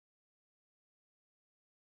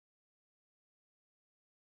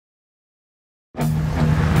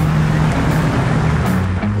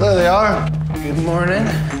are. Good morning.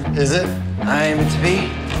 Is it? I am to be.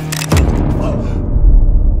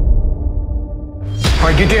 All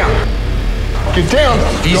right, get down. Get down.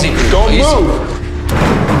 Easy, Don't easy. move.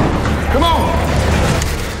 Come on.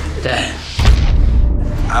 Dad.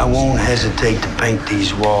 I won't hesitate to paint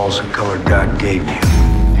these walls the color God gave you.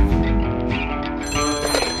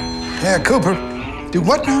 Yeah, Cooper. Do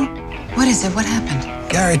what now? What is it? What happened?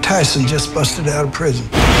 Gary Tison just busted out of prison.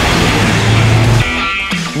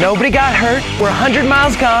 Nobody got hurt. We're 100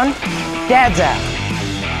 miles gone. Dad's out.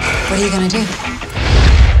 What are you gonna do?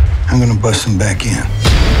 I'm gonna bust him back in.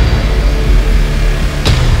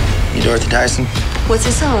 You Dorothy Tison? What's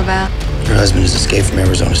this all about? Your husband has escaped from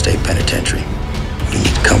Arizona State Penitentiary. You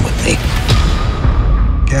need to come with me.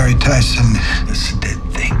 Gary Tison is a dead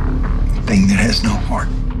thing. A thing that has no heart.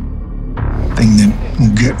 A thing that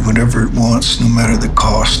will get whatever it wants, no matter the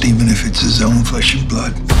cost, even if it's his own flesh and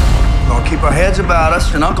blood. We're gonna keep our heads about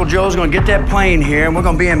us, and Uncle Joe's gonna get that plane here, and we're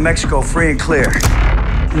gonna be in Mexico free and clear.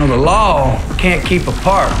 You know, the law can't keep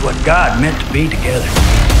apart what God meant to be together.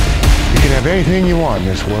 You can have anything you want in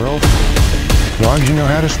this world, as long as you know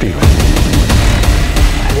how to steal it.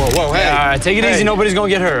 Whoa, hey. All right, take it easy. Nobody's gonna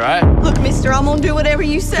get hurt, all right? Look, mister, I'm gonna do whatever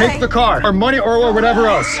you say. Take the car, or money, or whatever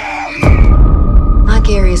else. My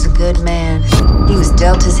Gary is a good man. He was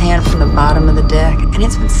dealt his hand from the bottom of the deck, and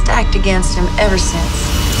it's been stacked against him ever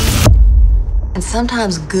since. And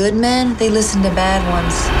sometimes good men, they listen to bad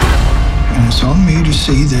ones. And it's on me to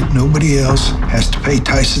see that nobody else has to pay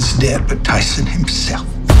Tison's debt but Tison himself.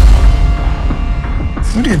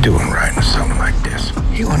 What are you doing writing something like this?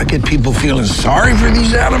 You want to get people feeling sorry for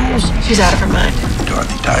these animals? She's out of her mind.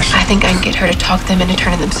 Dorothy Tison. I think I can get her to talk them into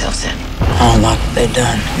turning themselves in. I don't like what they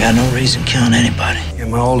done. Got no reason killing anybody. You're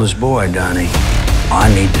my oldest boy, Donnie. I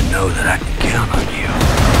need to know that I can count on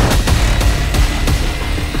you.